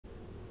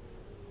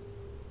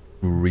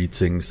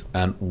Greetings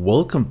and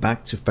welcome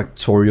back to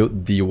Factorio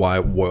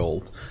DIY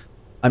World.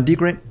 I'm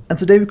Dgray and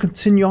today we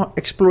continue our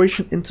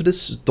exploration into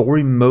this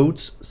story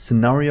modes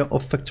scenario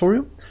of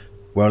Factorio,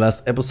 where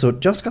last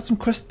episode just got some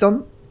quests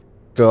done,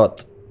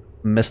 got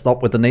messed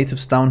up with the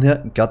natives down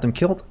here, got them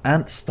killed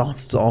and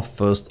started our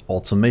first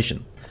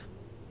automation.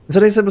 In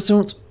today's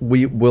episode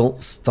we will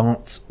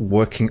start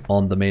working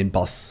on the main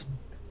boss.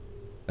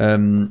 I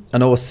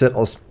know I said I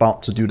was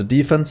about to do the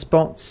defense,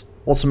 but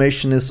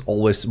automation is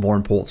always more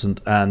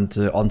important, and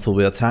until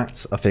we're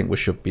attacked, I think we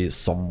should be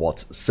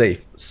somewhat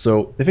safe.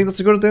 So if you think that's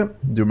a good idea,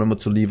 do remember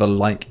to leave a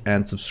like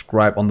and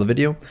subscribe on the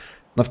video.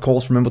 And of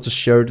course, remember to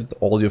share it with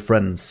all your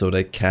friends so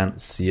they can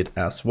see it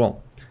as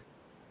well.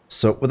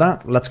 So with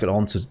that, let's get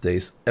on to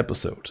today's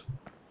episode.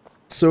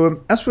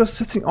 So as we were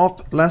setting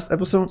up last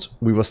episode,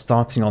 we were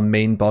starting our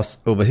main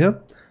boss over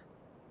here.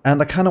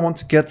 And I kind of want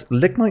to get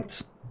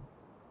lignite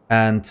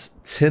and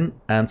tin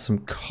and some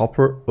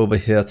copper over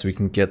here so we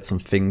can get some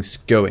things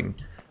going,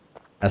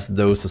 as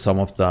those are some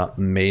of the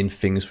main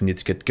things we need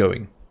to get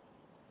going.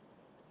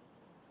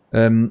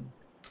 It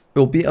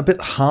will be a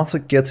bit harder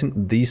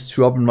getting these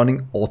two up and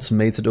running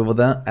automated over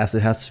there, as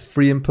it has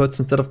 3 inputs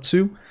instead of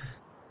 2,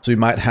 so we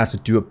might have to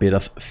do a bit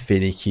of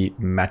finicky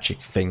magic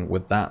thing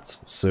with that,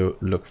 so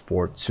look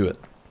forward to it.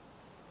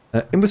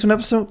 In between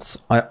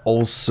episodes I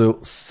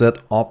also set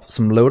up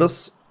some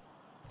loaders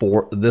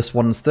for this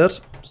one instead,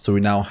 so we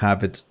now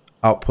have it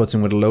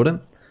outputting with a loader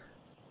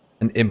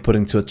and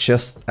inputting to a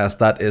chest, as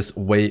that is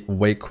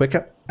way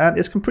quicker and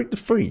is completely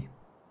free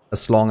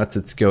as long as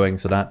it's going,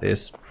 so that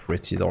is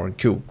pretty darn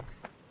cool.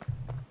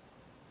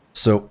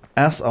 So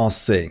as I was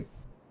saying,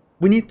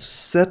 we need to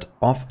set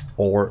up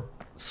our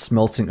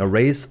smelting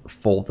arrays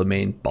for the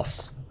main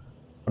boss.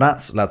 For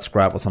that, let's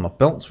grab some of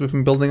belts we've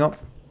been building up.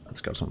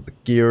 Let's grab some of the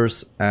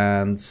gears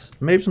and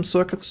maybe some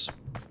circuits,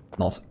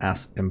 not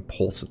as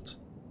important.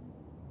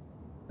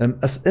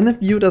 As any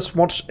of you that's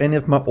watched any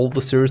of my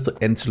older series to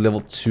enter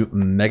level 2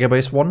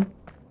 Megabase 1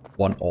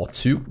 or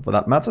 2 for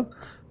that matter,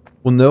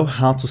 will know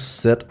how to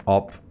set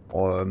up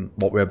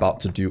what we're about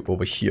to do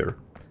over here.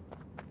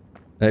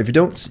 Now, if you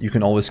don't, you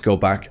can always go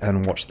back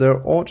and watch there,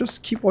 or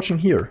just keep watching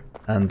here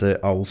and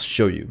I will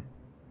show you.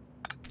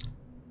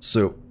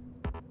 So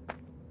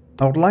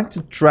I would like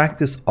to drag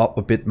this up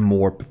a bit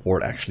more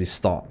before it actually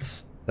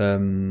starts.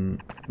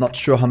 Not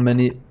sure how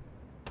many,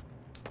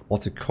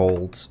 what's it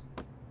called,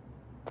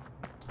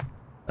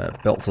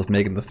 belts of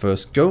making the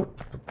first go,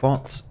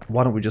 but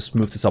why don't we just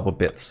move this up a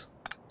bit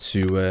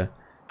to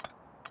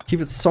keep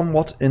it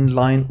somewhat in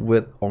line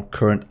with our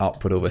current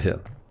output over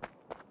here.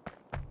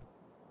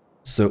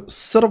 So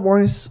setup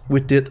wise,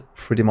 we did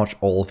pretty much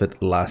all of it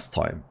last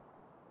time.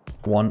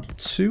 1,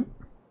 2.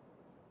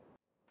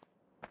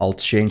 I'll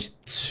change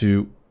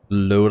to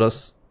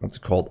loaders, what's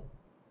it called,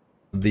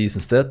 these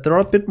instead. They're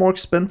a bit more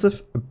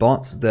expensive,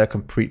 but they're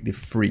completely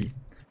free.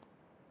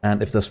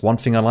 And if there's one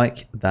thing I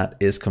like, that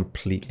is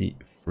completely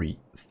free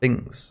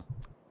things.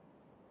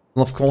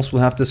 And of course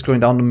we'll have this going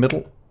down the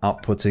middle,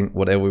 outputting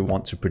whatever we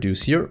want to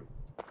produce here,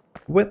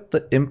 with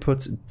the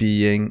input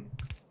being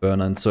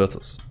burner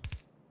inserters.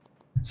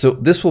 So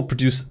this will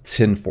produce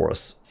tin for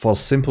us, for a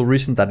simple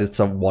reason that it's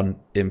a 1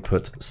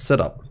 input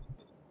setup,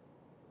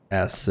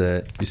 as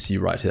you see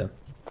right here.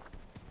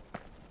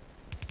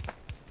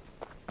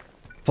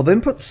 For the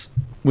inputs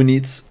we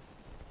need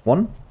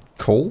 1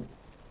 coal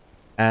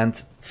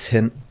and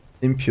tin,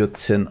 impure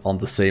tin on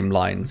the same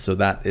line, so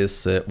that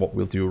is what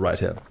we'll do right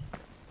here.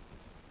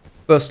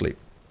 Firstly,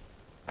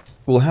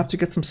 we'll have to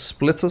get some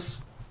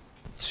splitters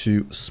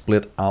to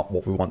split out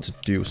what we want to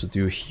do, so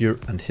do here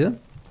and here.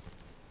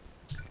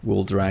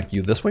 We'll drag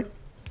you this way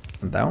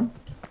and down,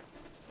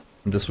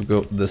 and this will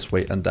go this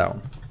way and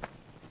down,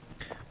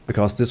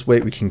 because this way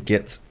we can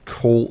get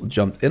coal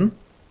jumped in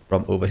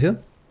from over here.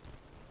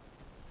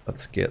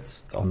 Let's get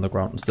the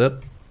underground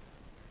instead.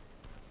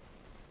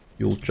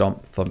 You'll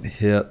jump from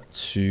here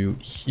to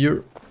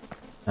here,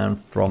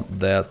 and from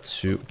there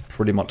to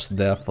pretty much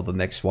there for the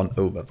next one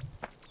over.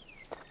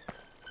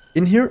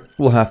 In here,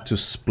 we'll have to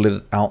split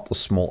it out a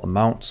small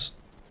amount.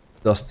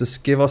 Does this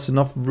give us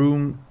enough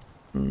room?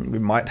 We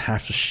might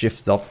have to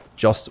shift up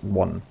just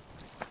 1.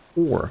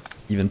 Or,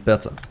 even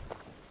better,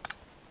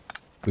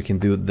 we can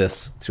do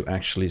this to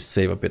actually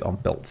save a bit on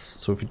belts.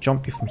 So if we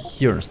jump from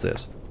here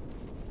instead,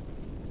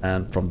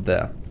 and from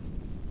there,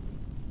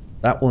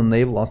 that will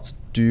enable us to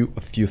do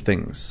a few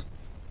things.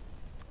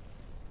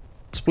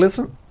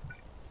 Splitter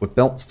with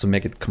belts to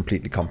make it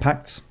completely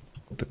compact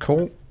with the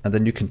coal, and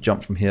then you can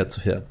jump from here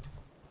to here.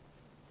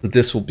 So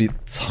this will be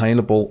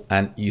tileable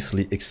and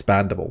easily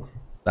expandable.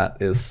 That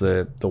is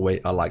the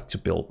way I like to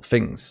build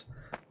things.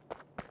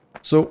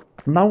 So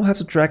now we'll have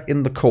to drag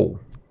in the coal.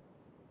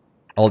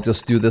 I'll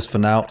just do this for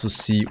now to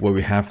see where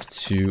we have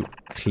to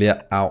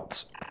clear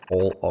out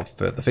all of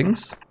the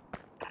things.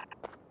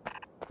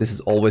 This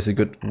is always a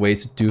good way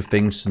to do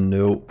things, to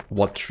know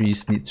what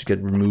trees need to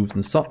get removed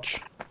and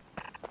such.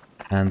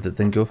 And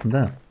then go from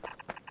there.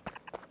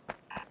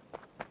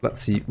 Let's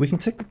see, we can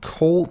take the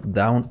coal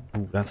down.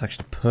 Ooh, that's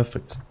actually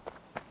perfect.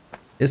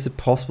 Is it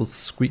possible to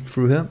squeak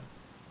through here?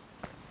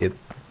 it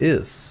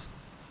is.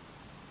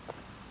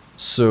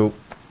 So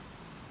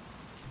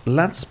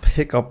let's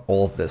pick up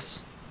all of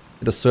this.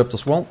 It has served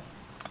us well,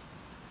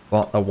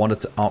 but I wanted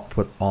to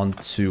output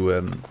onto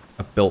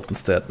a build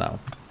instead now.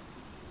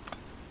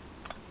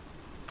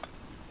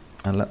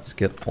 And let's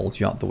get all of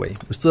you out the way.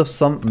 We still have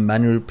some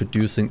manually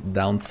producing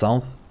down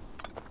south.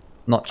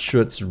 Not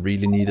sure it's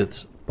really needed,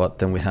 but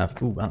then we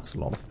have... Ooh, that's a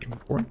lot of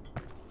inventory.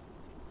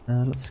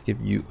 Let's give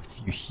you a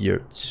few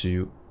here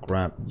to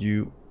grab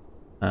you,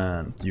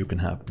 and you can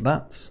have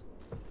that.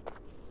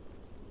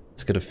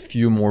 Let's get a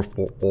few more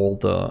for all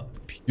the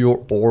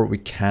pure ore we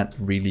can't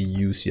really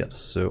use yet.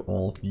 So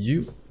all of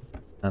you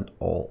and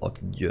all of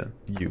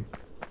you.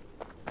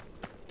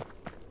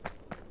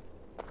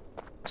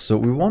 So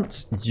we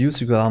want you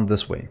to go down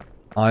this way,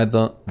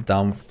 either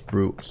down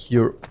through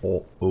here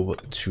or over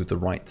to the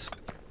right.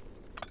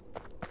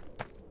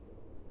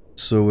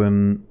 So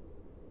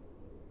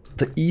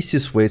the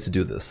easiest way to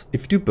do this,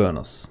 if you do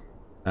burners,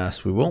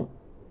 as we will,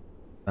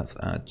 let's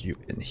add you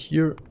in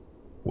here.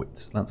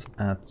 Wait, let's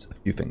add a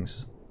few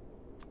things.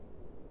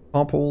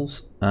 Power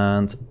poles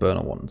and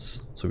burner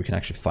ones, so we can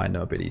actually find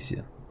them a bit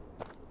easier.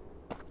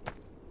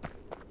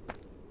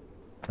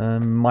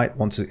 Might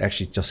want to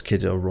actually just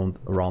kit it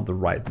around the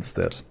right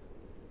instead.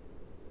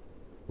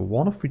 But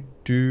what if we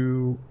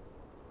do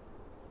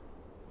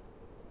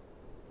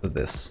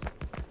this?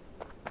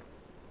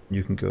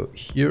 You can go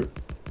here,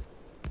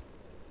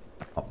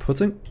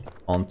 outputting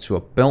onto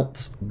a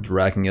belt,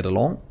 dragging it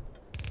along.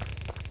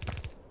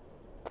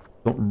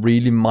 Don't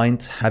really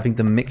mind having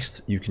them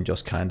mixed, you can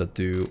just kind of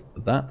do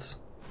that.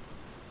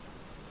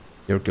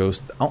 Here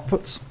goes the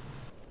output,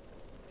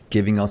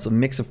 giving us a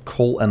mix of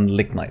coal and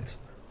lignite.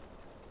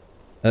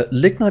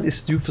 Lignite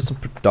is due for some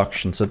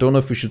production, so I don't know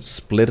if we should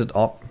split it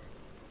up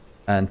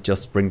and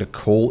just bring the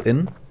coal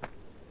in.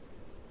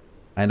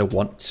 I don't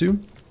want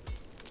to.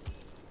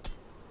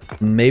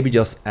 Maybe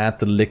just add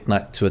the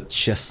lignite to a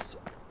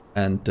chest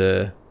and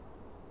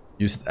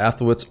use it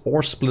afterwards,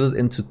 or split it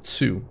into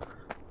two.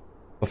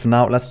 But for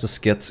now, let's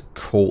just get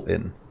coal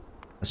in.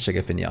 Let's check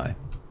FNI.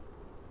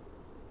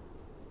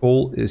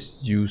 Coal is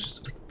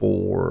used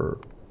for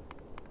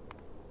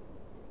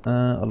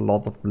a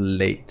lot of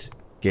late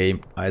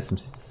game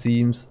items, it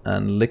seems,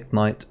 and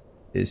lignite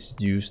is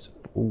used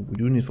for, oh, we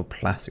do need for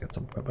plastic at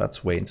some point, but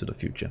that's way into the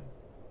future.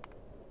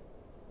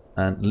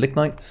 And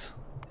lignite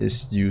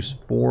is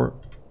used for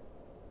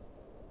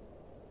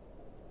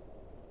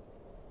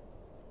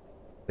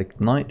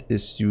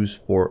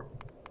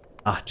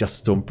just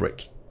stone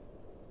brick.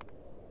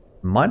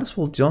 Might as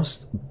well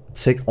just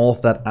take all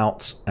of that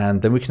out,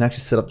 and then we can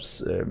actually set up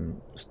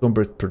stone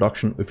brick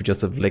production if we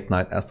just have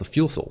lignite as the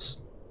fuel source.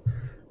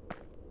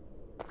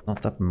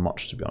 Not that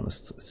much, to be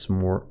honest. It's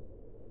more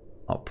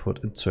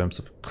output in terms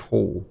of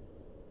coal.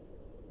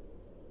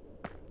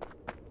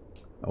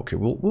 Okay,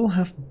 we'll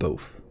have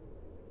both.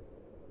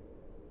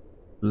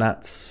 We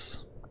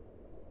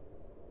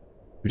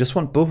just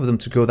want both of them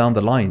to go down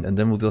the line, and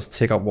then we'll just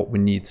take out what we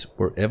need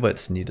wherever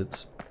it's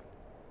needed.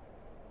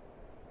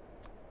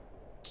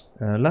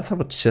 Let's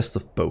have a chest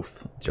of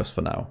both, just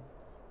for now.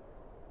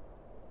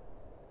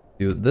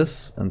 Do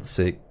this and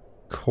say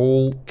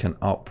coal can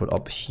output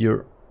up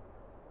here,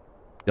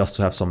 just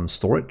to have some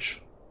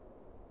storage.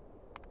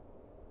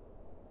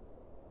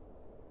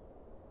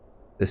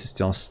 This is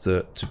just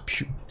to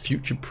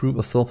future-proof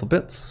ourselves a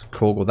bit.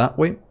 Coal go that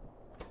way.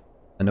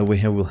 And over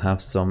here we'll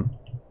have some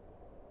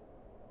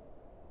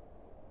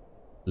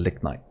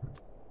lignite.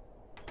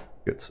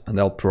 Good. And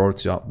they'll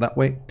priority out that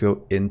way.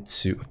 Go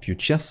into a few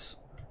chests.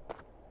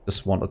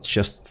 Just want a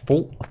chest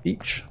full of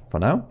each for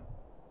now.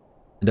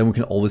 And then we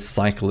can always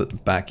cycle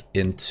it back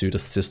into the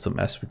system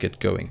as we get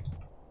going.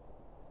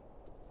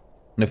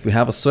 And if we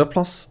have a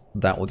surplus,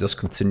 that will just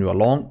continue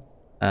along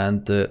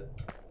and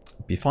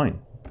be fine.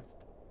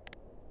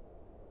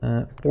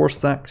 4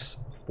 stacks,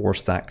 4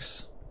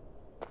 stacks.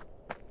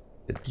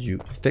 Get you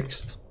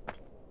fixed.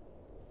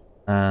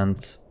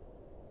 And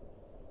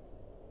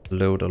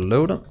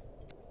loader,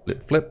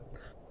 flip.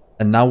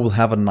 And now we'll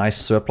have a nice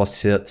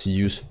surplus here to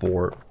use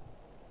for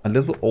a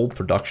little old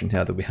production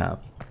here that we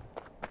have.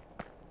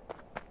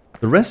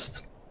 The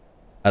rest,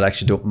 I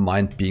actually don't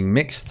mind being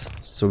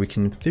mixed, so we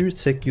can in theory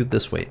take you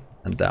this way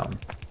and down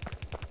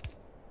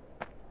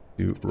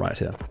to right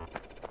here.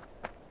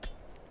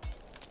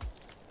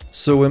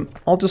 So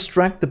I'll just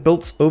drag the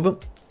builds over,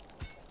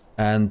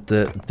 and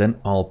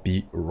then I'll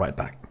be right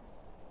back.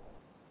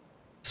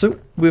 So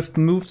we've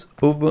moved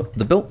over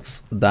the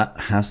builds that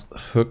has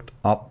hooked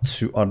up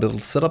to our little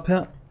setup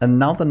here, and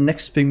now the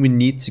next thing we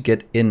need to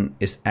get in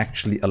is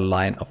actually a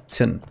line of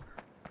tin.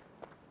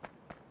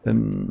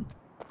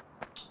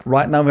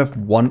 Right now we have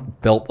one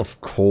belt of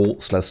coal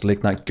 /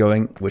 lignite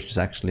going, which is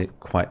actually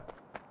quite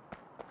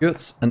good.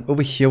 And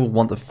over here we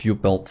want a few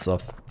belts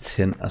of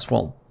tin as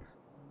well.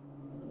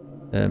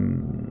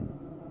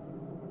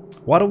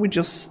 Why don't we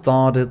just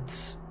start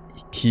it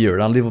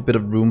here? I'll leave a bit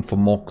of room for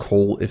more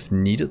coal if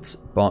needed,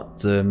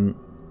 but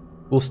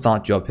we'll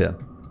start you up here.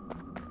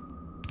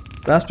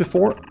 As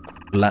before,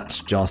 let's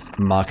just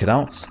mark it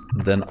out.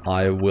 Then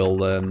I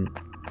will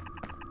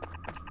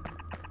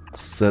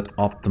set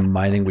up the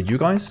mining with you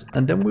guys,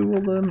 and then we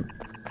will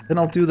then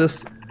I'll do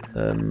this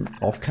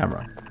off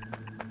camera.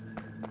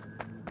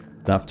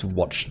 You have to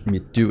watch me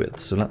do it.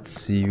 So let's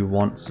see, we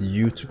want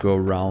you to go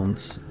around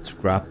to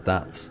grab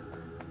that.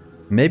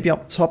 Maybe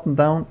up top and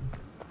down,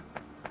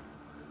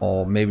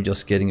 or maybe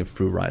just getting it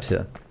through right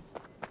here.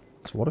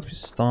 So what if you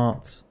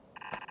start,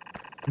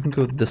 you can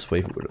go this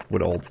way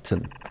with all the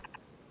tin.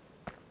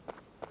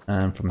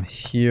 And from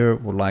here,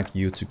 we'd like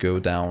you to go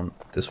down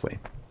this way.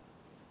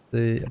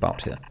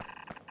 About here.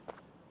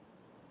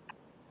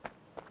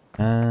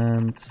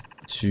 And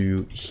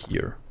to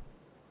here.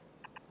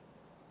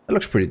 That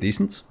looks pretty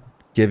decent,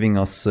 giving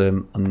us a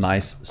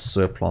nice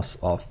surplus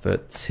of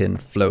tin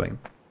flowing.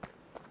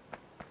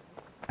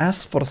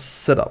 As for the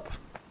setup,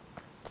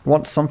 I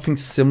want something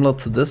similar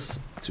to this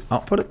to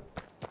output it.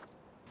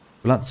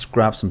 Let's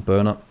grab some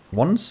burner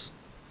ones.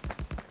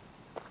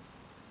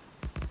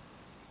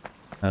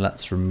 And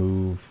let's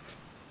remove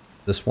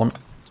this one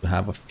to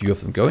have a few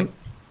of them going.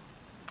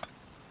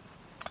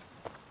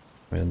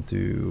 And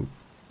do.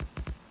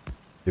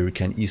 Here we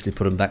can easily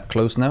put them that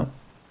close now,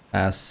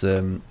 as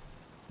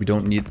we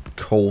don't need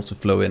coal to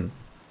flow in.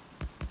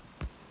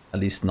 At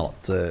least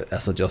not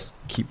as I just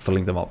keep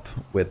filling them up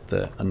with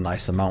a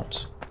nice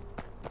amount.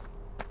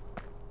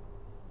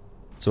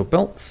 So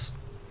belts,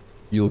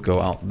 you'll go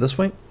out this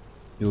way,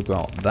 you'll go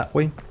out that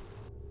way.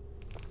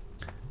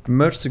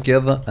 Merge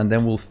together, and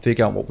then we'll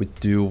figure out what we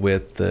do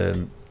with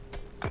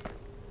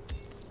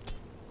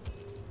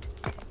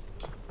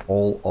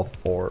all of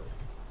our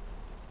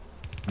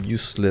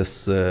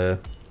useless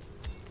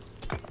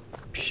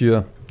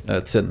pure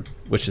tin,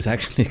 which is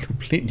actually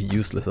completely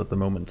useless at the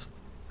moment.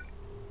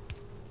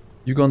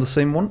 You go on the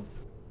same one.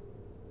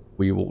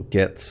 We will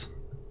get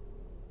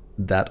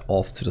that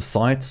off to the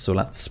side, so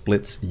let's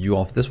split you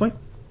off this way.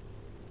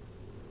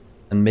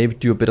 And maybe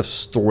do a bit of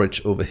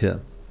storage over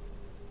here.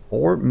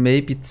 Or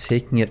maybe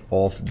taking it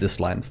off this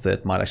line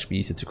instead might actually be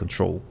easier to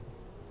control.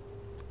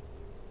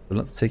 So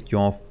let's take you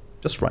off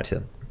just right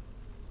here.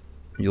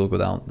 You'll go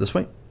down this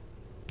way.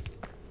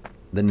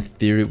 Then in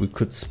theory we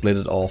could split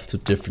it off to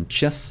different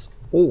chests,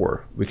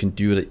 or we can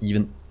do the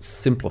even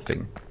simpler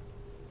thing.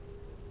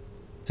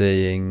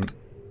 Saying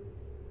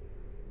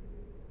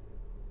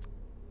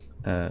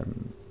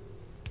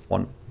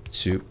 1,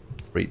 2,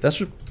 3. That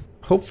should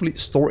hopefully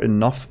store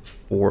enough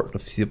for the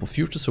foreseeable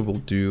future, so we'll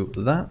do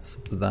that,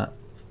 that.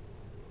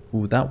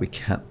 Ooh, that we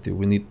can't do.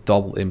 We need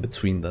double in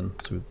between then.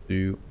 So we'll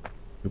do,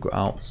 you'll go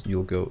out,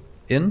 you'll go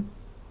in.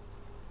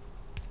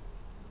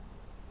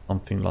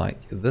 Something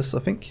like this, I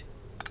think.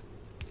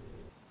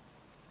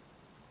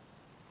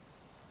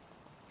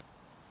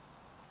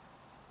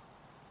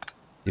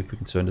 See if we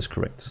can turn this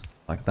correct.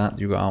 Like that,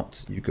 you go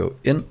out, you go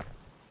in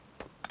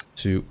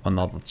to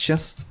another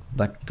chest.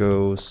 That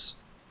goes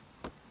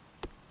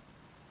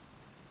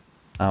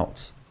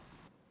out.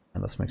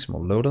 And let's make some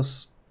more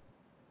loaders.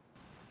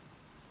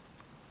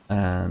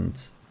 And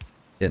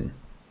in.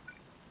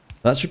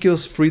 That should give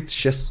us 3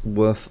 chests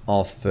worth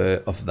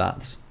of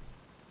that.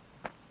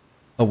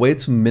 A way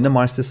to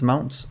minimize this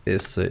amount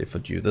is if I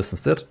do this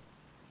instead,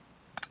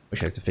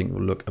 which I actually think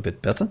will look a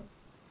bit better.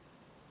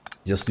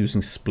 Just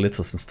using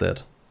splitters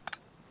instead.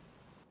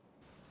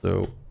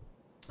 So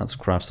let's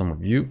craft some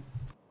of you,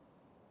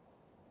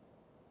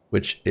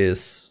 which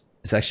is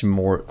actually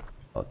more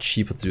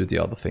cheaper to do the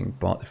other thing.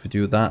 But if we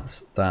do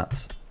that,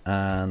 that,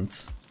 and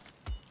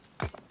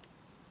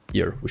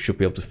here, we should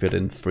be able to fit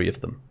in 3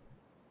 of them.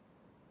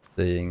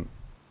 Saying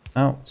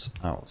out,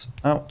 out,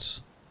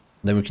 out.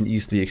 Then we can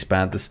easily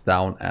expand this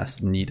down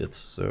as needed.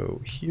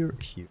 So here,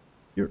 here,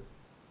 here.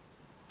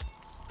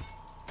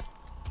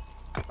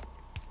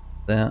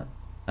 There.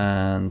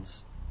 And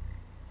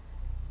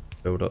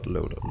loader,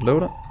 loader,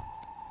 loader.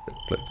 Flip,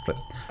 flip, flip.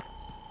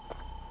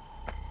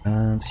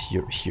 And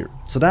here, here.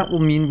 So that will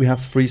mean we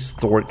have 3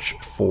 storage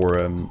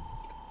for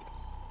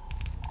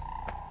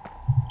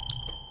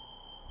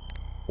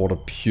the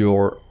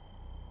pure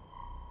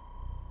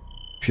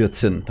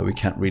tin that we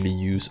can't really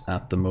use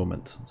at the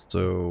moment.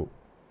 So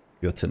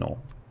pure tin ore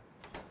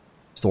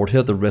stored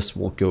here. The rest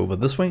will go over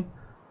this way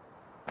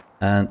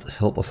and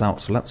help us out.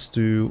 So let's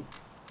do,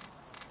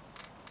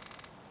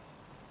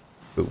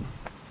 boom,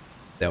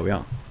 there we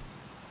are.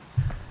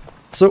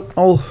 So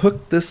I'll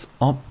hook this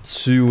up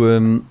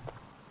to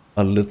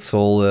a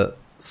little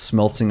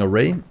smelting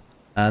array,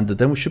 and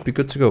then we should be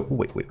good to go. Oh,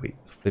 wait, wait, wait,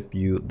 flip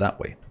you that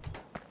way.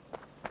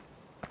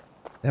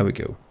 There we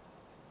go.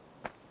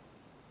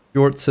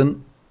 Pure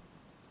tin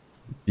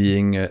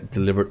being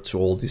delivered to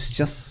all these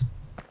chests,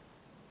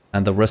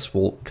 and the rest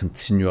will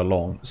continue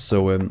along.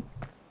 So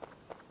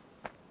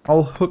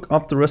I'll hook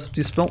up the rest of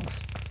these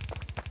belts,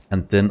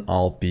 and then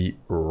I'll be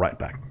right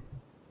back.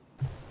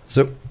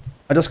 So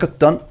I just got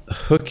done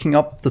hooking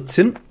up the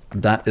tin.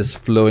 That is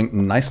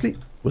flowing nicely.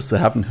 We still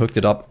haven't hooked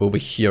it up over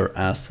here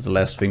as the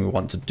last thing we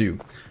want to do.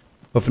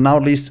 But for now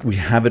at least we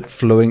have it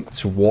flowing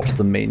towards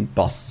the main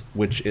bus,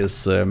 which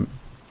is a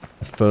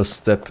first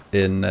step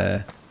in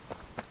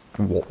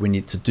what we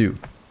need to do.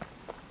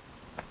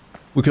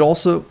 We could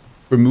also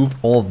remove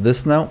all of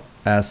this now,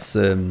 as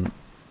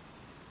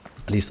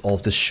At least all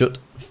of this should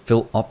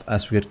fill up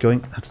as we get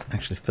going. That's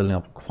actually filling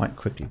up quite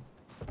quickly.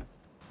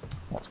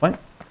 That's fine.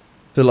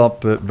 Fill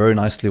up very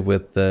nicely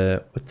with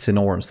tin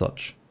ore and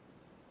such.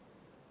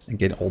 And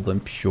get all them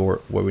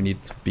pure where we need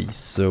it to be.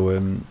 So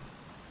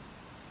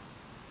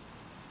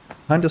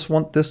I just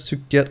want this to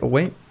get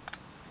away.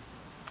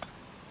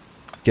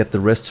 Get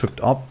the rest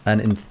hooked up, and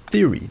in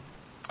theory,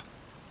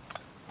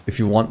 if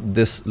you want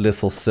this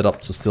little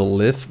setup to still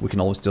live, we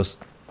can always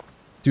just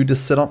do this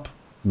setup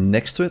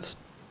next to it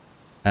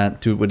and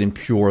do it with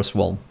impure as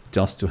well,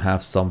 just to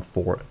have some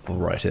for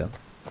right here.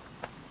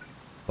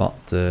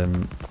 But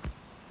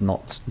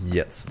not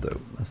yet though.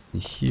 Let's see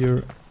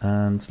here,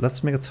 and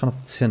let's make a ton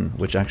of tin,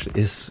 which actually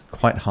is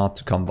quite hard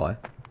to come by.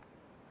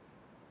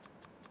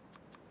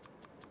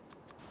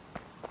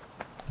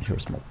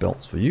 Here's more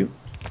belts for you.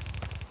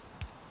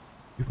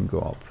 You can go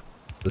up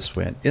this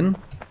way and in.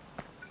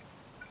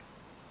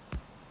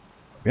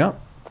 Yeah.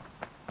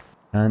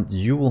 And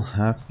you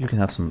can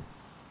have some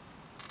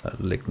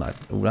lignite.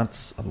 Oh,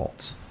 that's a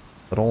lot.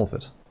 But all of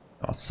it.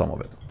 Or some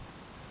of it.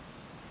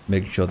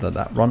 Making sure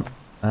that run.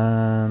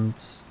 And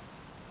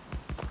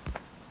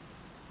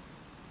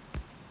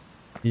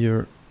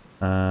here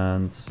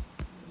and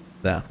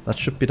there. That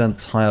should be the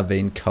entire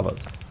vein covered.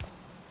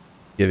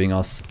 Giving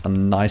us a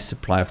nice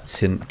supply of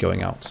tin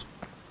going out.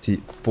 See,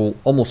 full,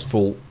 almost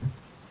full,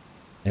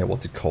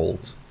 what's it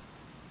called?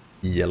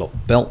 Yellow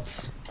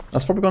belts.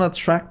 That's probably going to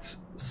attract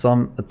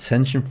some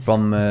attention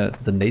from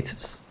the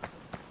natives.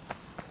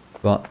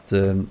 But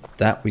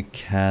that we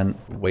can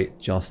wait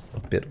just a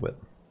bit with.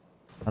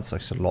 That's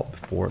actually a lot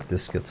before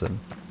this gets in.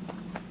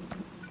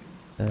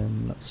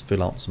 Let's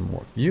fill out some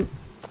more of you.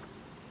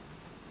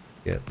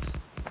 Get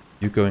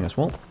you going as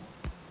well.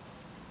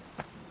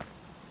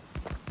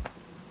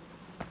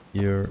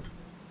 Here.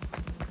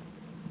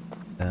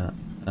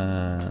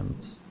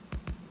 And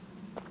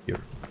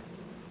here.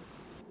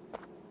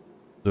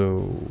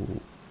 So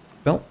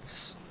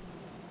belts.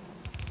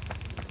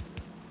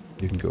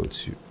 You can go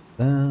to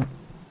there.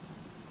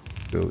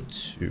 Go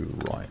to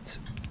right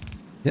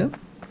here.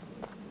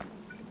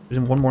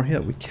 And one more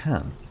here. We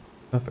can.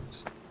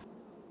 Perfect.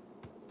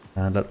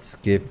 And let's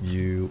give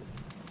you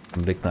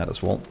some lignite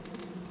as well.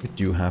 We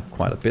do have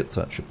quite a bit,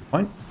 so that should be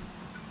fine.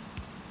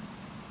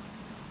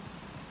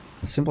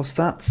 Simple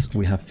stats.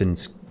 We have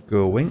fins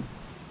going.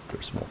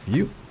 There's more for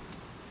you.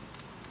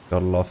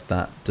 Gotta love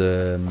that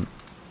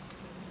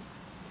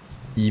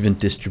even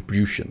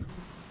distribution.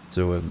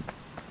 So look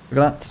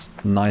at that.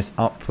 Nice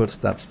output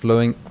that's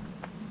flowing.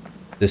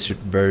 This should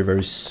very,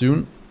 very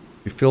soon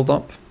be filled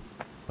up.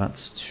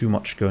 That's too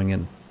much going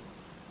in.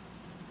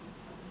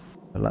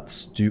 But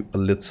let's do a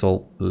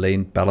little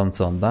lane balance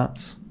on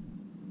that.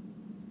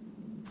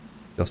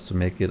 Just to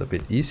make it a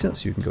bit easier.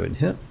 So you can go in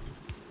here.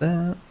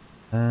 There.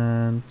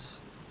 And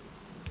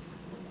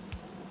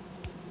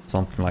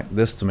something like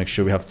this to make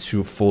sure we have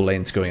 2 full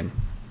lanes going in.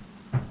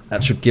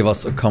 That should give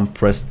us a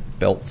compressed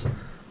belt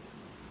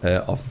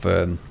of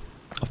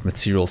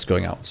materials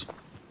going out.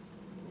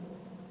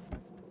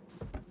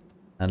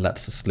 And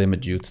let's just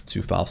limit you to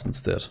 2000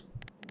 instead.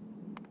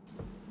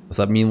 Does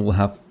that mean we'll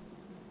have...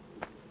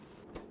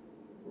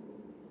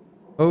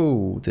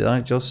 Oh, did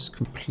I just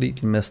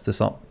completely mess this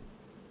up?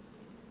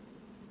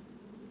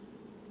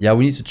 Yeah,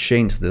 we need to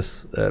change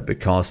this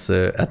because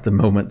at the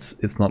moment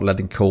it's not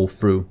letting coal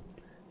through.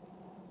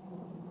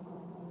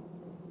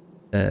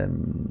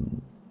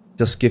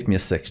 Just give me a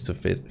sec to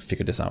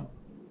figure this out.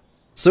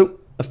 So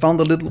I found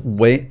a little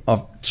way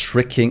of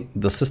tricking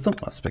the system.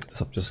 Let's pick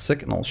this up just a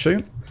sec and I'll show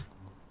you.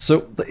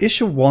 So the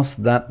issue was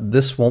that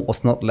this one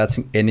was not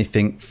letting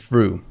anything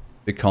through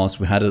because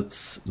we had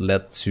it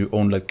let to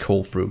only let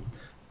coal through.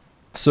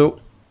 So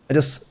I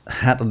just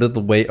had a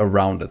little way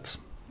around it.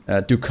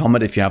 Do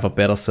comment if you have a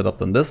better setup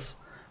than this.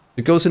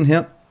 It goes in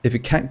here. If you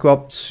can't go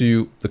up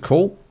to the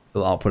coal,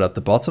 it'll output at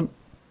the bottom.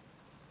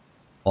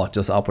 Or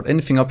just output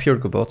anything up here,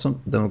 go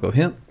bottom. Then we'll go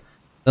here.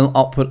 Then it'll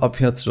output up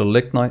here to the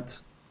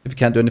lignite. If you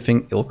can't do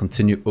anything, it'll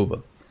continue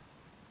over.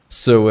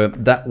 So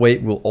that way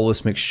we'll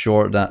always make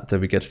sure that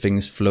we get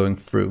things flowing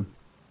through.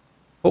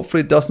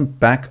 Hopefully it doesn't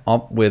back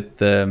up with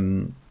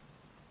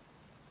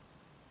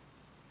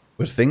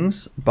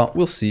things, but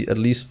we'll see. At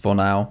least for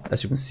now,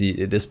 as you can see,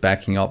 it is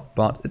backing up,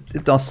 but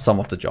it does some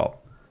of the job.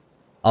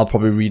 I'll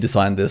probably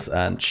redesign this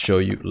and show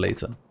you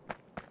later.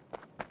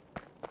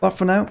 But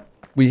for now,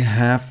 we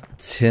have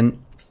tin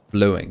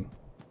flowing.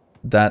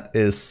 That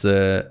is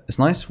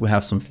nice. We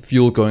have some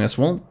fuel going as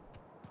well.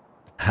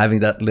 Having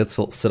that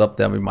little setup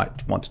there, we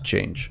might want to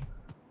change.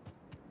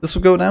 This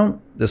will go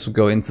down. This will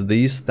go into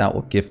these. That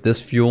will give this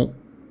fuel.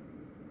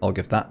 I'll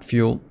give that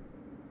fuel.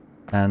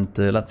 And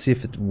let's see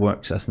if it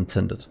works as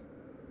intended.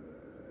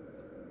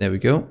 There we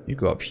go. You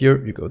go up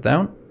here, you go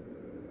down.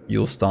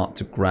 You'll start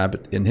to grab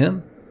it in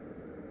here.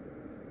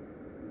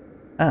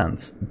 And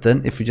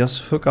then if we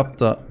just hook up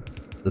the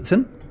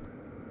tin,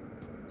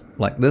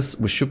 like this,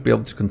 we should be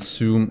able to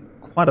consume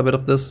quite a bit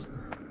of this.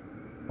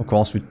 Of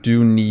course, we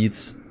do need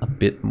a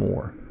bit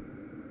more.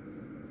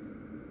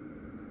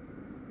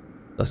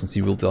 As you can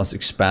see, we'll just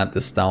expand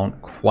this down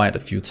quite a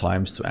few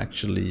times to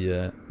actually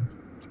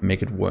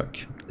make it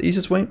work. The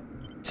easiest way,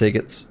 take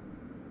it,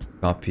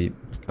 copy,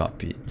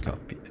 copy,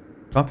 copy,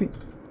 copy.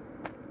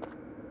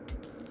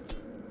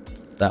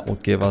 That will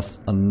give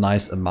us a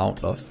nice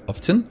amount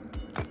of tin.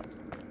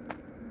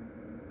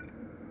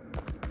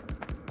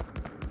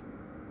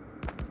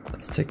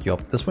 Let's take you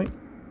up this way.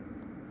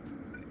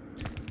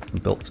 Some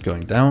belts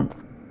going down.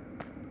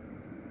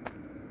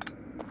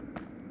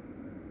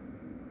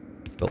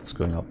 Belts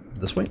going up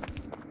this way.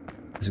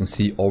 As you can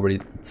see, already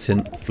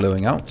tin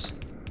flowing out.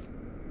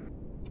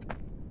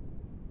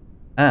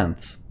 And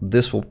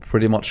this will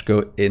pretty much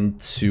go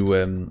into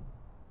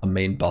a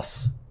main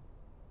bus.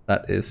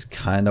 That is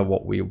kind of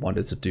what we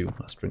wanted to do.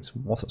 Let's drink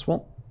some water as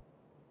well.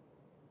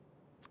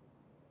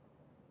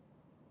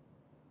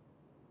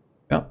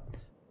 Yeah.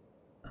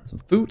 And some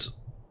food.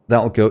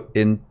 That will go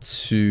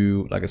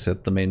into, like I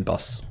said, the main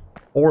bus.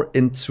 Or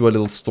into a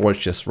little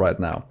storage chest right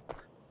now.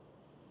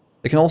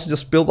 It can also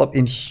just build up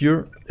in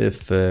here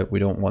if we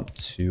don't want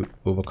to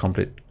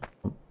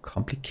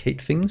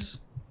overcomplicate things.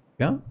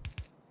 Yeah.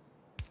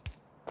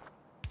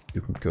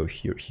 You can go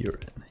here, here,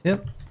 and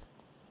here.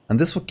 And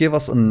this will give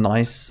us a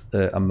nice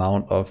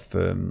amount of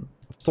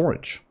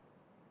storage.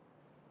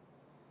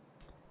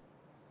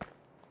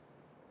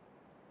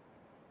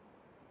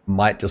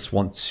 Might just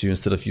want to,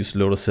 instead of use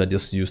loaders here,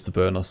 just use the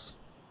burners.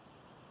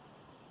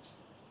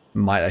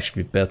 Might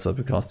actually be better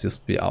because this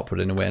will be output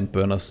anyway, and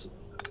burners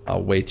are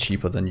way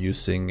cheaper than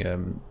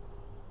using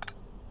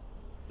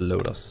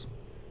loaders.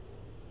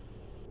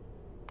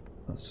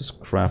 Let's just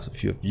craft a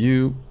few of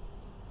you.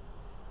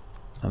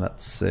 And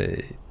let's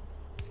say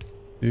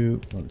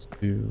 2, 1,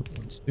 2,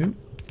 1, 2.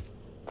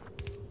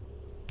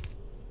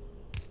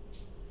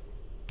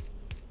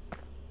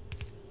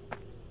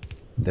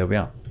 There we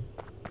are.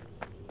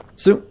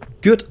 So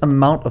good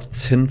amount of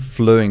tin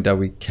flowing that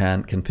we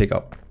can pick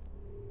up.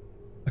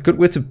 A good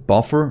way to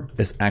buffer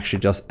is actually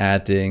just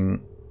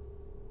adding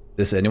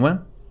this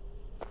anywhere.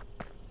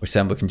 For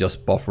example, we can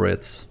just buffer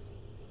it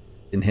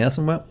in here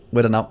somewhere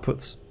with an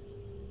output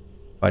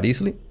quite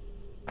easily.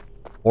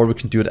 Or we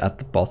can do it at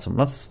the bottom.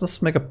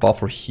 Let's make a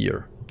buffer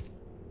here.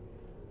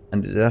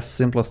 And it's as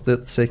simple as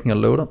this, taking a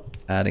loader,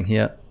 adding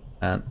here,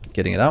 and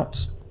getting it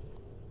out.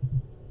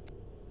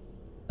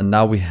 And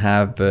now we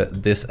have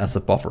this as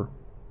a buffer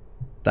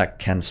that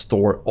can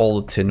store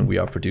all the tin we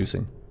are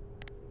producing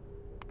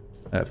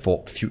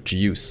for future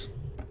use.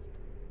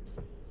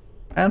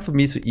 And for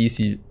me to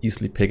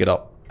easily pick it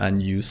up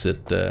and use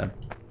it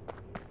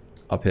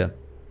up here.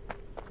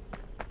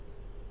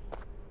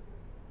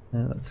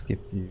 Let's give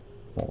you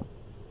more.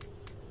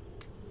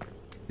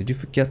 Did you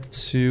forget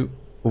to...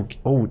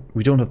 Oh,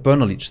 we don't have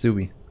burner leech, do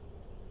we?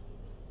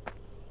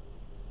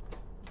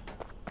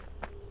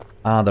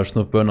 Ah, there's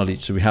no burner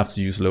leech, so we have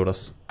to use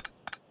loaders.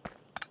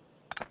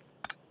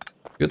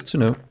 Good to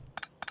know.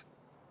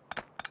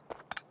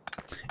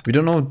 If we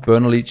don't know what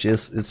burner leech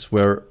is, it's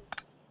where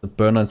the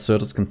burner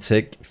inserters can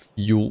take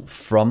fuel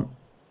from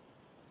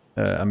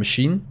a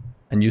machine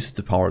and use it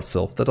to power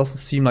itself. That doesn't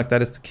seem like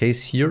that is the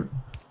case here.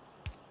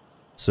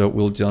 So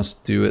we'll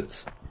just do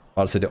it,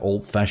 I'll say the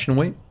old-fashioned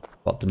way,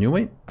 but the new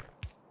way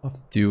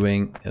of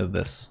doing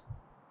this.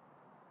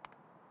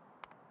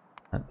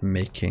 And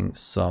making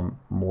some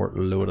more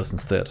loaders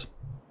instead.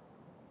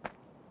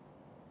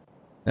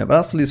 Yeah, but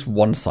that's at least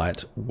one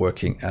side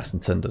working as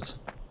intended.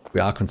 We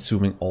are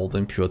consuming all the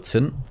impure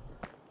tin.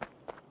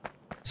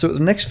 So the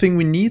next thing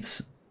we need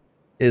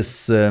is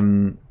set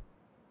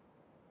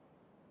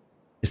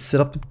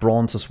up the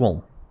bronze as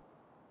well.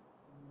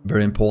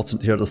 Very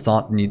important here at the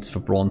start, need for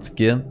bronze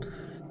gear.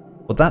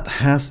 But that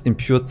has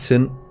impure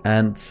tin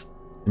and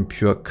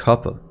impure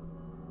copper.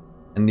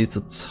 And needs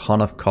a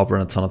ton of copper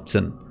and a ton of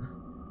tin.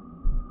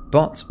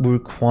 But we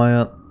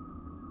require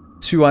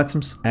 2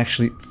 items,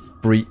 actually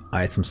 3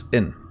 items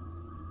in.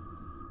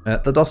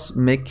 That does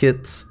make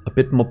it a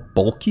bit more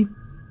bulky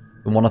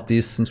than one of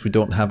these, since we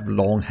don't have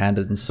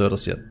long-handed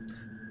inserters yet.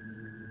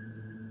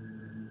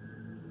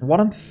 What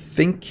I'm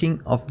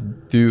thinking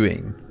of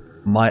doing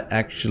might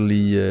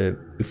actually,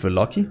 if we're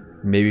lucky,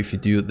 maybe if you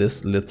do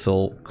this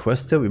little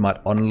quest here, we might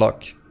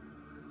unlock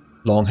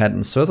long-handed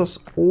inserters,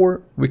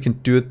 or we can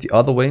do it the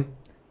other way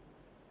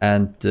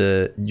and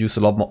use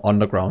a lot more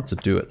underground to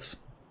do it.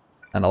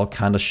 And I'll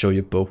kind of show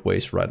you both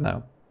ways right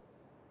now.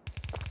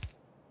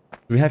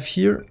 We have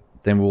here,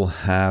 then we'll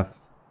have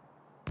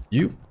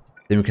you.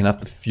 Then we can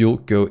have the fuel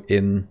go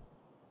in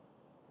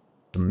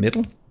the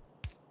middle.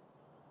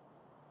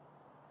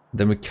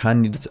 Then we kind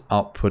of need to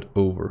output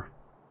over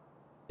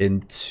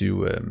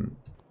into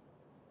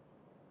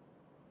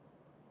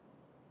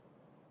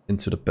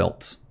the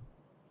belt.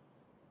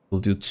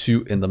 We'll do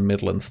 2 in the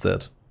middle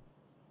instead.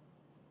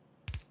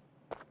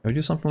 Can we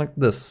do something like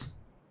this?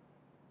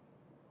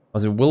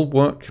 Because it will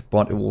work,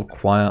 but it will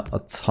require a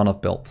ton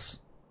of belts.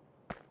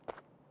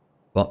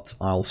 But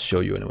I'll show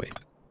you anyway.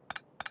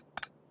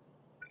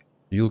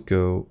 You'll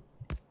go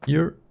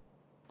here.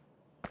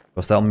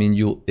 Because that'll mean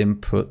you'll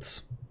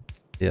input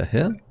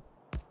here.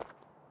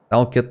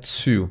 That'll get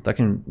 2. That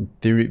can in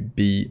theory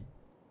be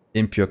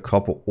impure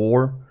copper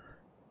ore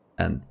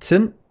and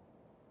tin.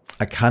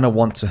 I kind of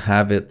want to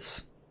have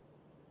it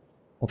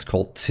what's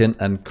called tin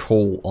and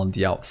coal on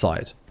the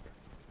outside,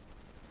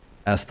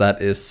 as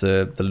that is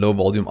the low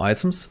volume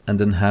items, and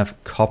then have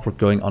copper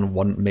going on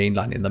one main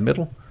line in the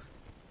middle.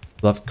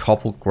 We'll have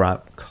copper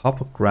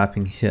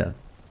grabbing here,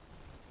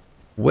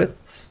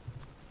 with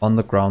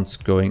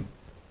undergrounds going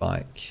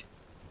like,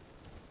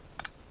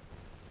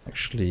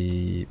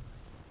 actually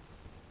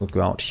we'll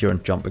go out here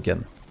and jump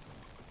again.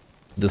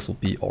 This will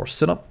be our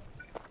setup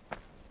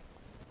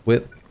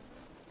with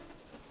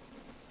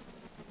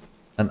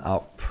an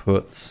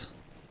output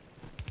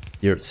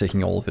here,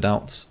 taking all of it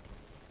out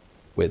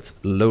with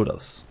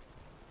loaders.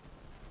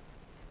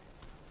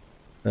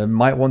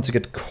 Might want to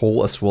get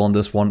coal as well on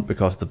this one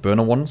because the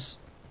burner ones,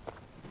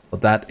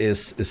 but that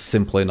is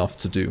simple enough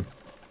to do.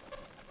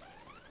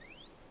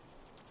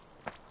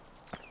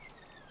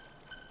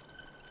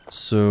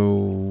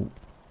 So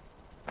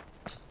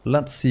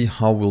let's see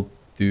how we'll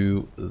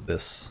do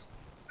this.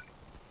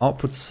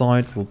 Output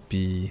side will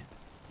be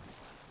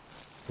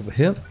over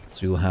here,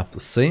 so you'll have the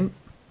same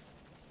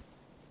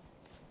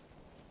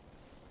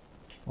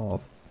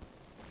of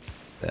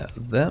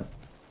there.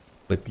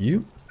 Flip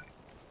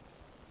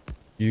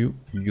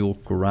you'll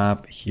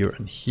grab here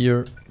and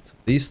here, so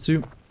these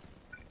two,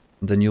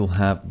 and then you'll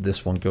have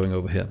this one going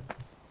over here.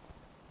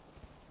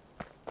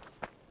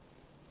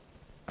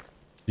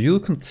 You'll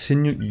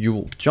continue, you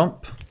will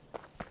jump,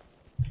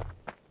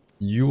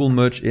 you will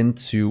merge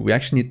into, we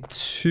actually need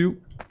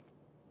two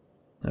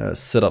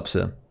setups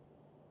here.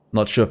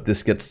 Not sure if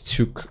this gets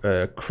too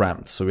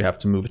cramped, so we have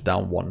to move it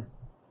down one.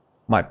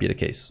 Might be the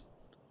case.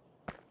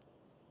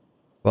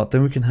 But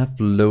then we can have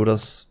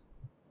loaders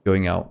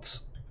going out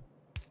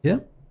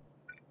here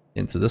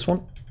into this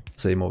one.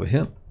 Same over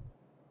here.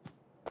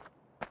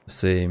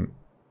 Same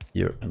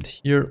here and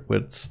here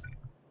with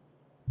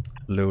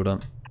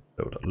loader,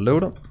 loader,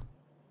 loader.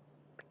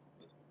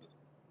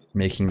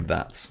 Making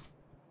that.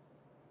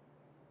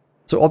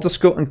 So I'll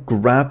just go and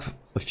grab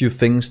a few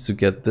things to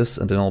get this,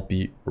 and then I'll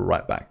be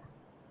right back.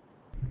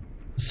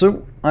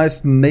 So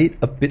I've made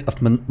a bit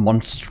of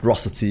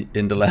monstrosity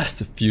in the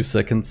last few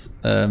seconds.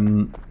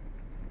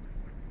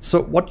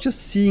 So what you're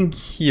seeing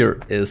here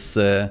is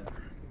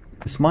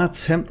my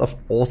attempt of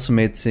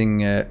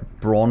automating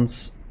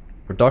bronze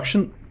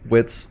production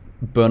with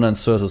burner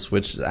inserters,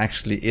 which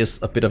actually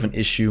is a bit of an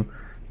issue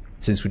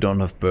since we don't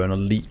have burner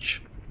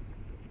leach.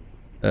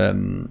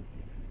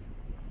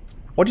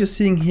 What you're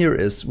seeing here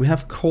is we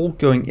have coal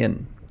going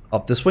in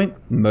up this way,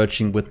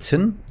 merging with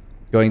tin,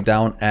 going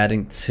down,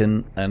 adding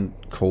tin and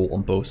coal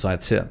on both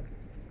sides here.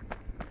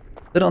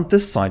 Then on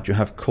this side you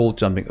have coal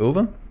jumping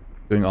over,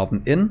 going up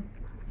and in,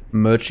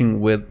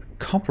 merging with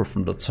copper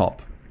from the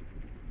top,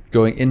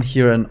 going in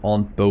here and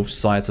on both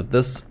sides of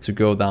this to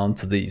go down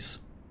to these,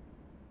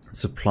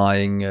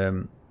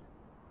 supplying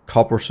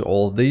copper to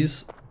all of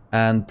these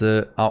and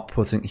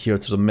outputting here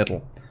to the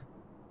middle.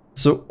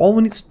 So all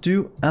we need to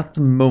do at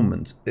the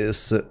moment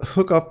is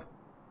hook up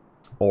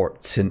our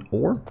tin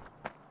ore,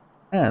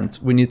 and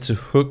we need to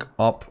hook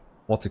up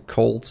what's it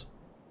called,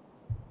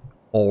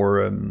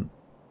 or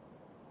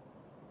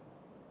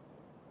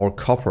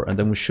copper, and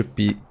then we should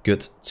be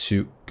good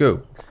to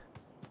go.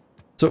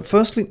 So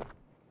firstly,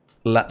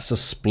 let's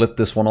just split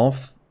this one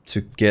off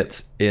to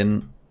get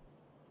in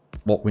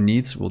what we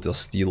need. We'll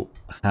just steal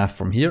half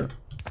from here,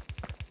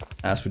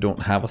 as we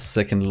don't have a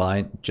second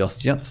line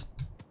just yet.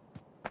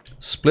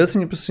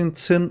 Splitting it between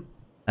tin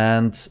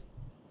and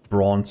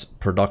bronze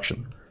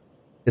production.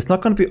 It's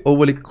not going to be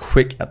overly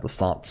quick at the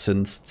start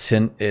since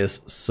tin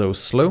is so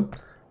slow,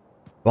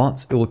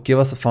 but it will give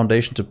us a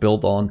foundation to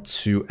build on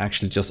to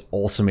actually just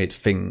automate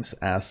things.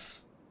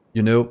 As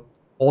you know,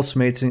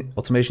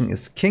 automation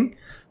is king,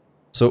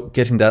 so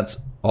getting that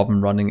up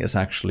and running is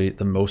actually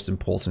the most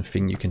important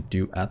thing you can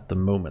do at the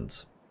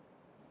moment.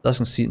 As you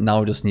can see, now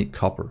we just need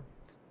copper.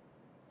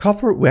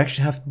 Copper we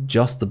actually have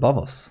just above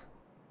us.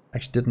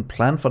 Actually didn't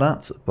plan for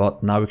that,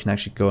 but now we can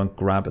actually go and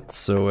grab it.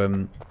 So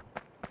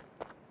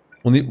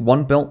we'll need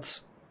one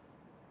belt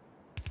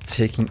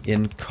taking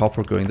in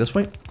copper going this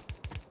way.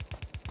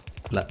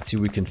 Let's see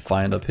what we can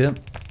find up here.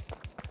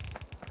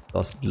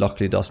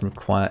 Luckily doesn't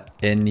require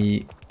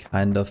any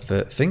kind of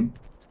thing.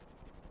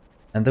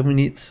 And then we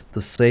need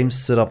the same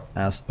setup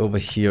as over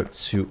here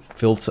to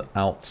filter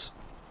out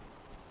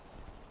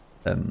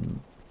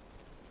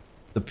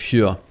the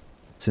pure,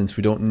 since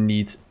we don't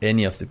need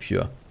any of the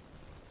pure.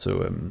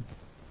 So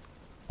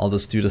I'll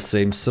just do the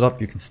same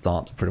setup. You can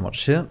start pretty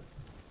much here,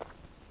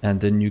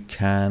 and then you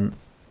can,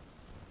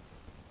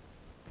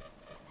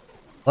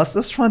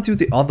 let's try and do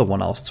the other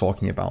one I was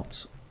talking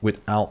about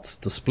without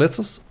the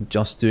splitters,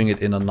 just doing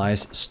it in a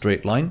nice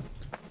straight line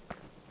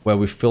where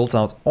we filter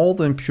out all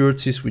the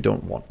impurities we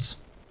don't want.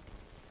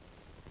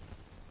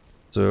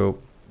 So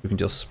you can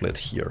just split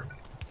here,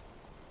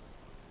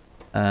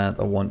 and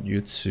I want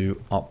you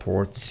to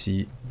upward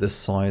see this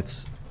side.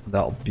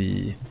 That'll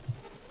be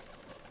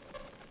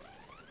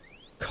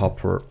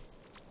copper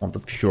on the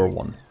pure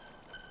one.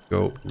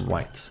 Go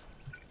right,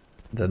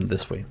 then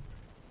this way.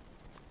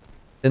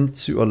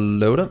 Into a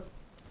loader,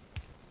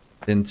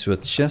 into a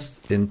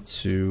chest,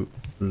 into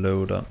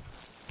loader,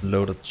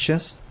 loader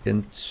chest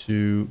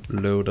into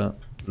loader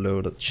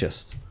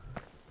chest.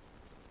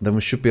 Then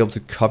we should be able to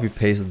copy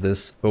paste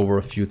this over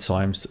a few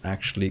times to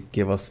actually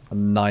give us a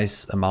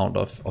nice amount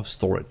of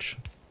storage.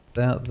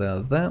 There.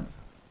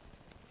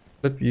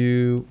 Flip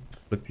you,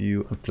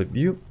 and flip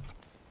you.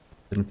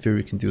 In theory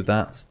we can do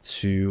that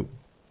to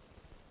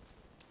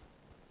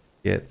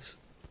get,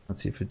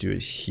 let's see if we do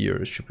it here,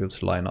 it should be able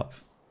to line up.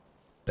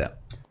 There.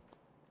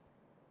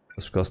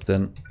 That's because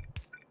then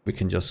we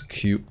can just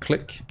Q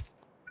click.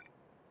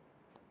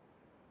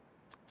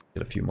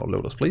 Get a few more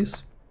loaders,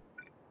 please.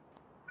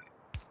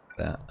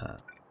 There,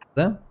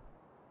 there.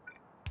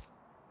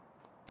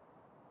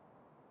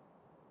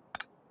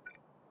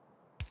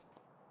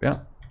 Yeah.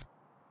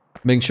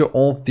 Making sure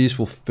all of these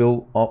will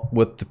fill up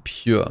with the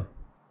pure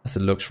as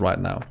it looks right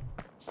now.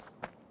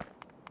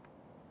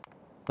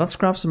 Let's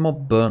grab some more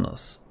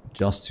burners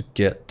just to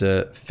get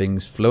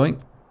things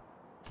flowing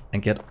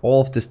and get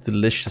all of this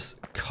delicious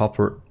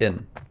copper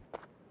in.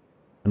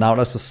 And now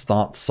let's just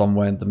start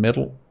somewhere in the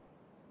middle.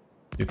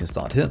 You can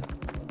start here.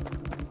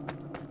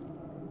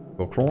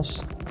 Go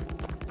across.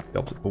 The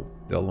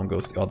other one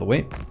goes the other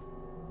way.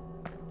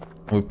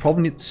 And we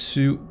probably need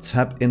to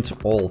tap into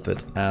all of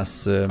it,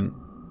 as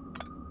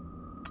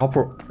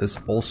copper is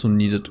also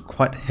needed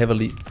quite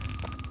heavily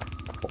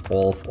for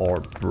all of our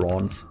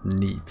bronze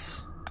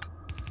needs.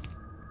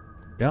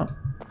 Yeah,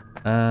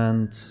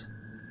 and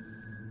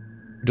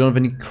we don't have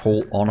any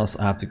coal on us.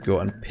 I have to go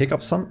and pick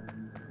up some.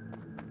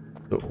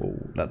 So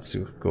let's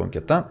go and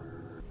get that.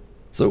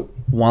 So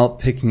while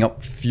picking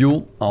up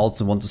fuel, I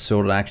also want to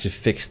show that I actually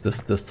fixed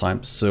this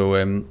time. So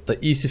the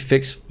easy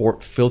fix for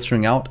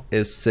filtering out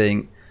is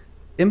saying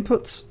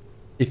inputs.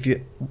 If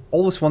you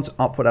always want to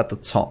output at the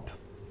top,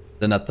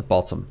 then at the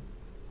bottom,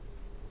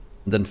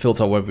 and then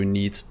filter wherever we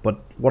need.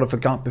 But what I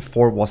forgot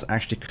before was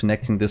actually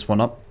connecting this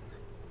one up.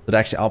 That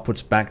actually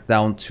outputs back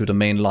down to the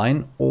main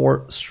line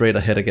or straight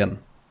ahead again,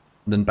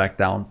 and then back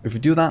down. If you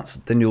do that,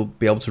 then you'll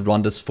be able to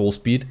run this full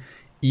speed.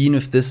 Even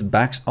if this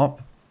backs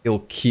up,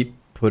 it'll keep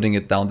putting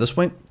it down this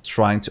way,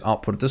 trying to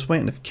output it this way,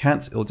 and if it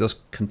can't, it'll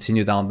just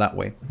continue down that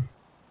way.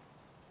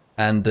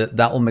 And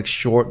that will make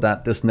sure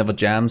that this never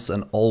jams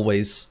and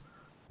always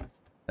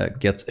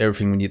gets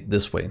everything we need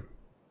this way.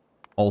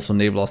 Also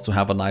enable us to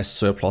have a nice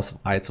surplus of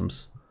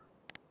items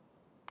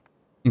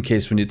in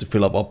case we need to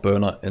fill up our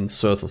burner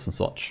inserters and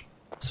such.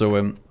 So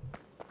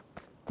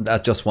I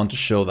just want to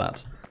show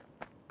that.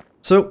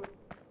 So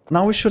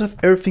now we should have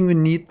everything we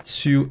need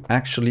to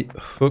actually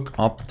hook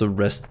up the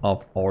rest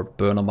of our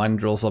burner mining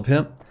drills up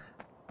here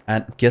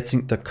and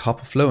getting the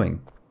copper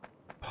flowing.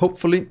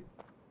 Hopefully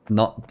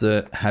not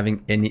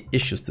having any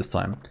issues this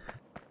time.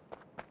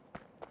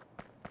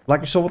 Like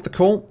we saw with the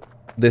coal,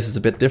 this is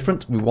a bit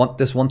different. We want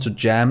this one to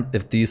jam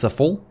if these are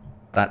full.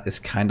 That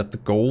is kind of the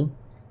goal.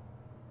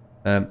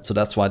 So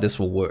that's why this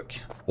will work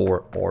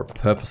for our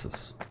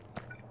purposes.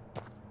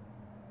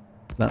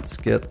 Let's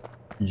get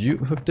you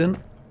hooked in,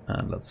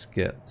 and let's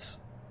get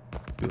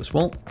you as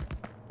well.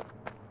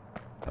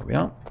 There we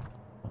are.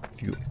 A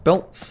few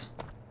belts.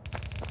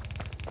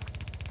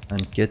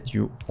 And get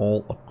you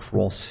all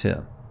across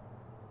here.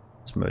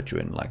 Let's merge you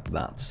in like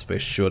that. So make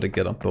sure to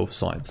get on both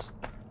sides.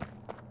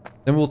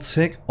 Then we'll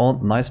take on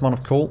a nice amount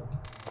of coal.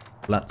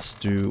 Let's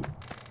do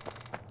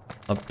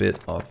a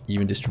bit of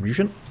even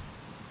distribution.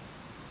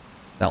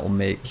 That will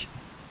make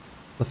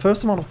the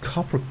first amount of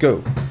copper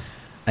go.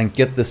 And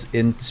get this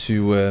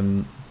into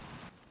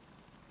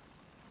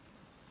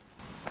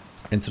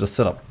the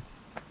setup.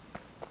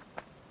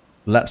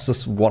 Let's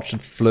just watch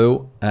it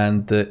flow,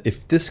 and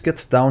if this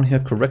gets down here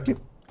correctly,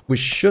 we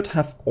should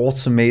have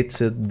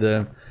automated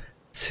the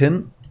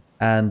tin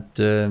and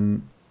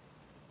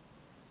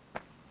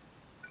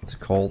what's it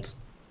called?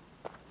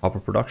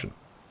 Copper production.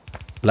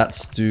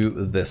 Let's do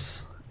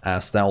this,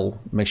 as that will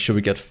make sure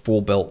we get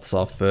full belts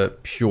of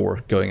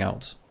pure going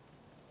out.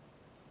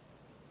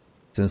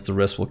 Since the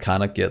rest will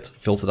kind of get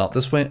filtered out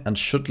this way and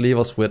should leave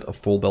us with a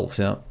full belt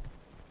here,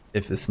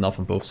 if it's enough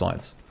on both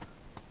sides.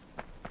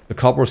 The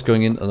copper is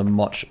going in at a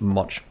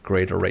much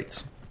greater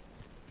rate.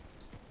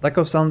 That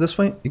goes down this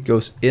way, it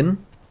goes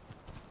in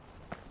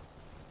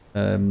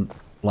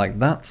like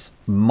that.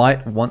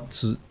 Might want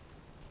to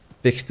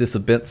fix this a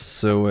bit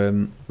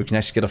so we can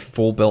actually get a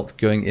full belt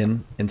going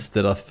in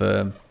instead of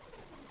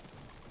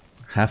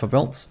half a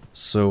belt.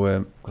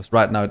 So because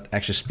right now it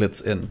actually splits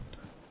in.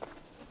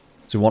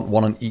 So we want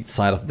one on each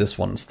side of this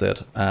one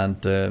instead,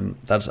 and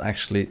that's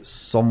actually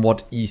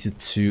somewhat easy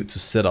to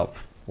set up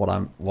what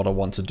I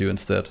want to do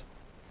instead.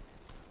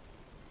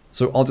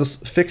 So I'll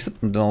just fix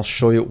it and then I'll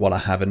show you what I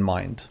have in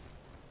mind.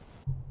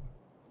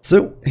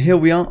 So here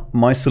we are,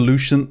 my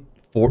solution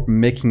for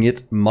making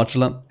it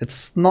modular.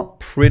 It's not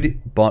pretty,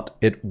 but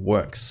it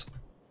works.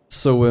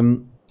 So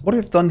what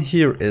we've done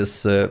here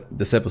is,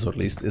 this episode at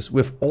least, is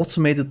we've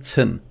automated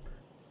tin.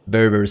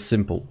 Very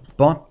simple,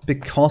 but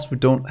because we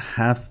don't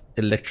have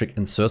electric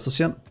inserters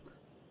yet,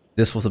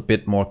 this was a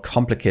bit more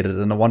complicated,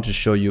 and I want to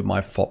show you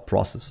my thought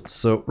process.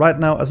 So right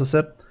now, as I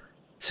said,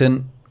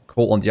 tin,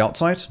 coal on the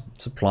outside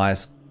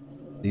supplies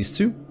these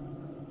two,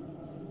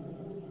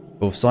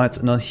 both sides,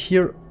 and then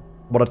here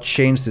what I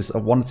changed is I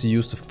wanted to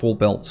use the full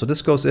belt. So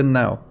this goes in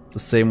now, the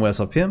same way as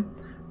up here.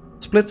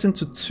 Splits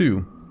into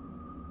 2.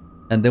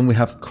 And then we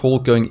have coal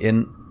going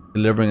in,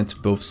 delivering it to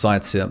both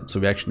sides here. So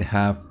we actually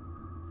have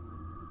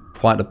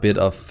quite a bit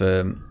of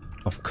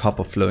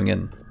copper flowing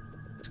in.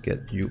 Let's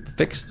get you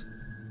fixed.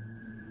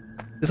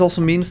 This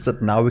also means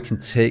that now we can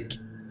take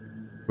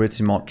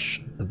pretty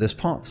much this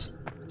part,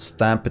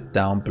 stamp it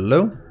down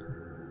below,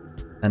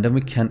 and then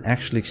we can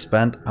actually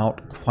expand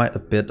out quite a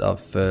bit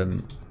of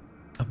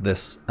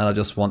this. And I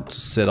just want to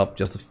set up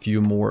just a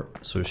few more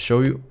so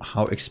show you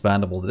how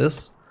expandable it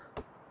is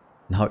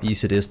and how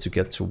easy it is to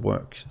get to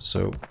work.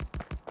 So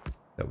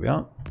there we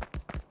are.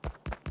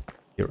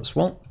 Here as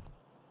well.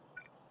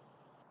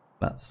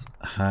 Let's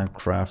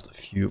handcraft a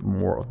few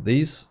more of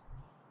these.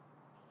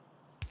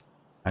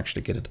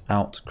 Actually get it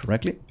out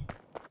correctly.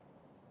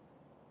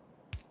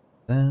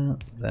 There,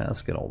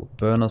 let's get all the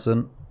burners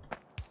in.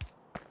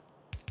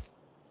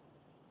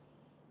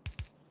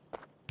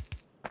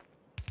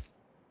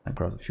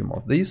 Handcraft a few more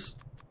of these.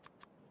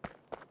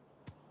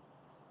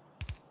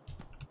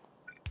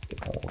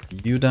 Get all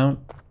of you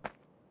down.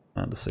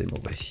 And the same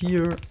over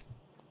here.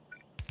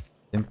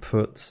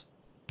 Inputs.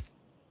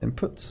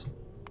 Inputs.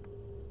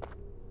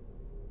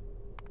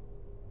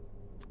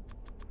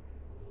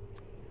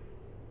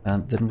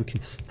 And then we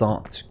can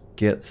start to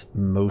get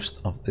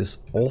most of this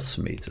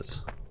automated.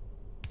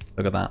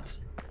 Look at that.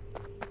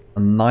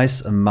 A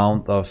nice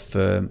amount of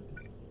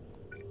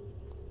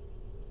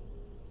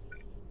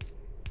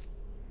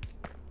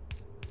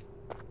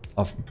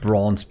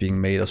bronze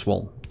being made as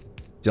well.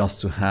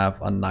 Just to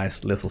have a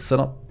nice little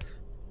setup.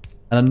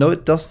 And I know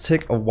it does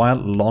take a while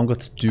longer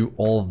to do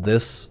all of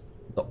this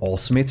the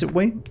automated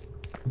way.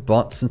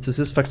 But since this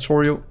is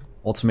Factorio,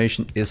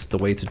 automation is the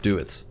way to do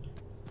it.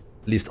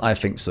 At least I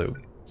think so.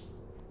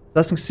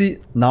 As you can see,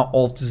 now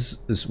all of this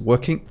is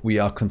working. We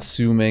are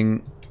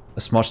consuming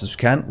as much as we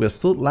can. We're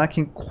still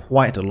lacking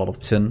quite a lot of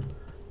tin.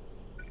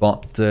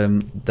 But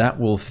that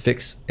will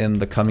fix in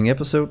the coming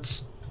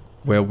episodes,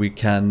 where we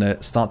can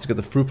start to get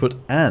the throughput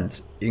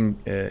and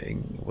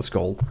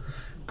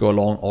go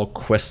along our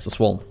quests as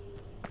well.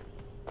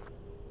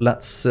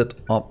 Let's set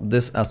up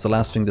this as the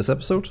last thing this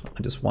episode.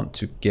 I just want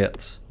to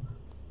get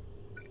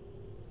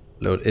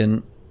load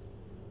in,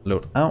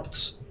 load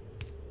out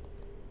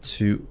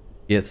to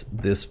get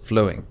this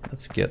flowing.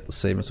 Let's get the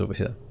same as over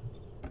here.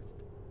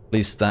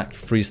 Please stack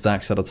 3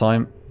 stacks at a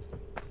time.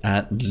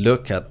 And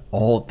look at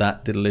all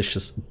that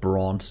delicious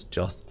bronze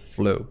just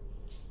flow.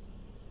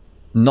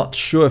 Not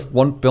sure if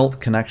one belt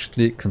can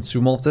actually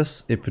consume all of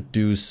this. It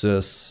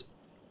produces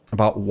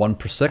about 1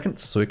 per second,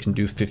 so it can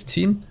do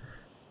 15.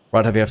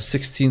 Right here we have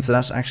 16, so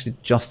that's actually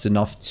just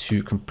enough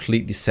to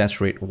completely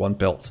saturate one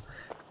belt.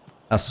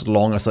 As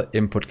long as our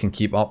input can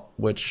keep up,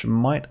 which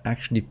might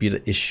actually be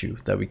the issue,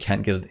 that we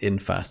can't get it in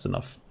fast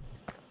enough.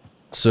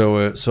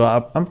 So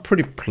I'm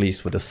pretty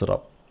pleased with this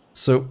setup.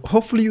 So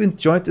hopefully you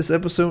enjoyed this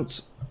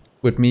episode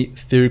with me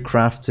theory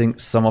crafting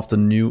some of the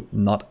new,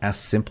 not as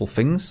simple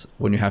things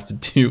when you have to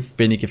do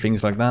finicky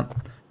things like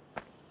that.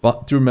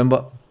 But do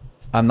remember,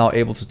 I'm now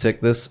able to take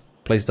this,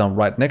 place down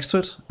right next to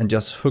it, and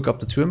just hook up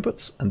the 2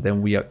 inputs, and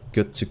then we are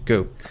good to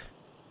go.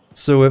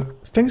 So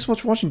thanks so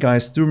much for watching,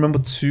 guys. Do remember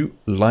to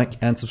like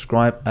and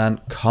subscribe and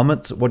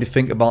comment what you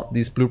think about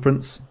these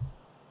blueprints,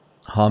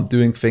 how I'm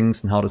doing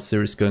things, and how the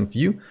series is going for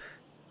you.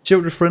 Share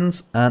with your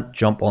friends and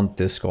jump on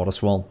Discord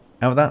as well.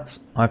 And with that,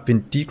 I've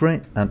been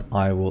Dgray, and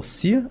I will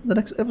see you in the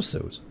next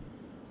episode.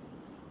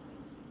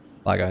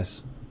 Bye,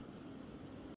 guys.